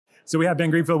So we have Ben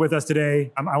Greenfield with us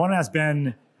today. I want to ask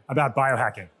Ben about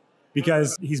biohacking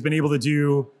because he's been able to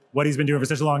do what he's been doing for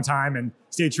such a long time and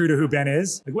stay true to who Ben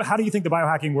is. Like, how do you think the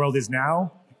biohacking world is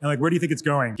now? And like, where do you think it's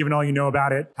going, given all you know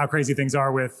about it, how crazy things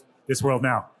are with this world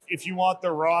now? If you want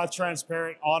the raw,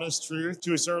 transparent, honest truth,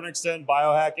 to a certain extent,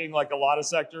 biohacking, like a lot of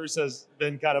sectors, has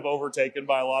been kind of overtaken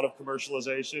by a lot of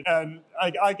commercialization. And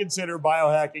I consider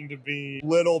biohacking to be a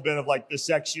little bit of like the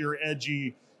sexier,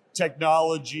 edgy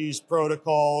technologies,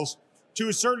 protocols, to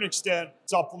a certain extent,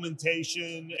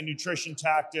 supplementation and nutrition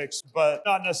tactics, but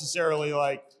not necessarily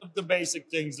like the basic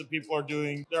things that people are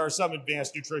doing. There are some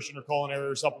advanced nutrition or culinary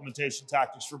or supplementation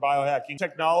tactics for biohacking.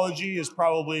 Technology is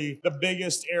probably the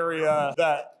biggest area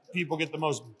that people get the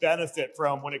most benefit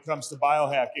from when it comes to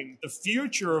biohacking. The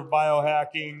future of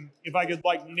biohacking, if I could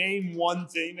like name one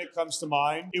thing that comes to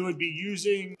mind, it would be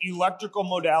using electrical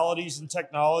modalities and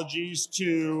technologies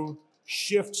to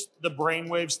shift the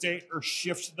brainwave state or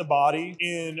shift the body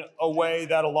in a way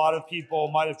that a lot of people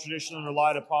might have traditionally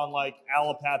relied upon, like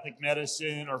allopathic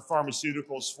medicine or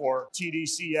pharmaceuticals for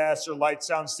TDCS or light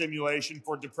sound stimulation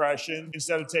for depression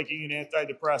instead of taking an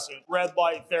antidepressant. Red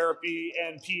light therapy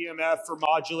and PEMF for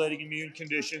modulating immune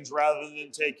conditions rather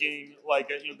than taking like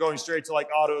going straight to like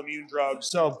autoimmune drugs.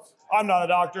 So I'm not a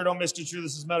doctor, don't misconstrue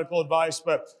this as medical advice,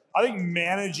 but I think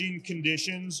managing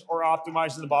conditions or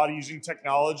optimizing the body using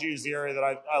technology is the area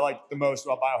that I like the most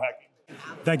about biohacking.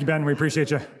 Thank you, Ben. We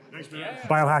appreciate you. Thanks, man.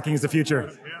 Biohacking is the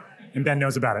future, and Ben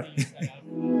knows about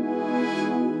it.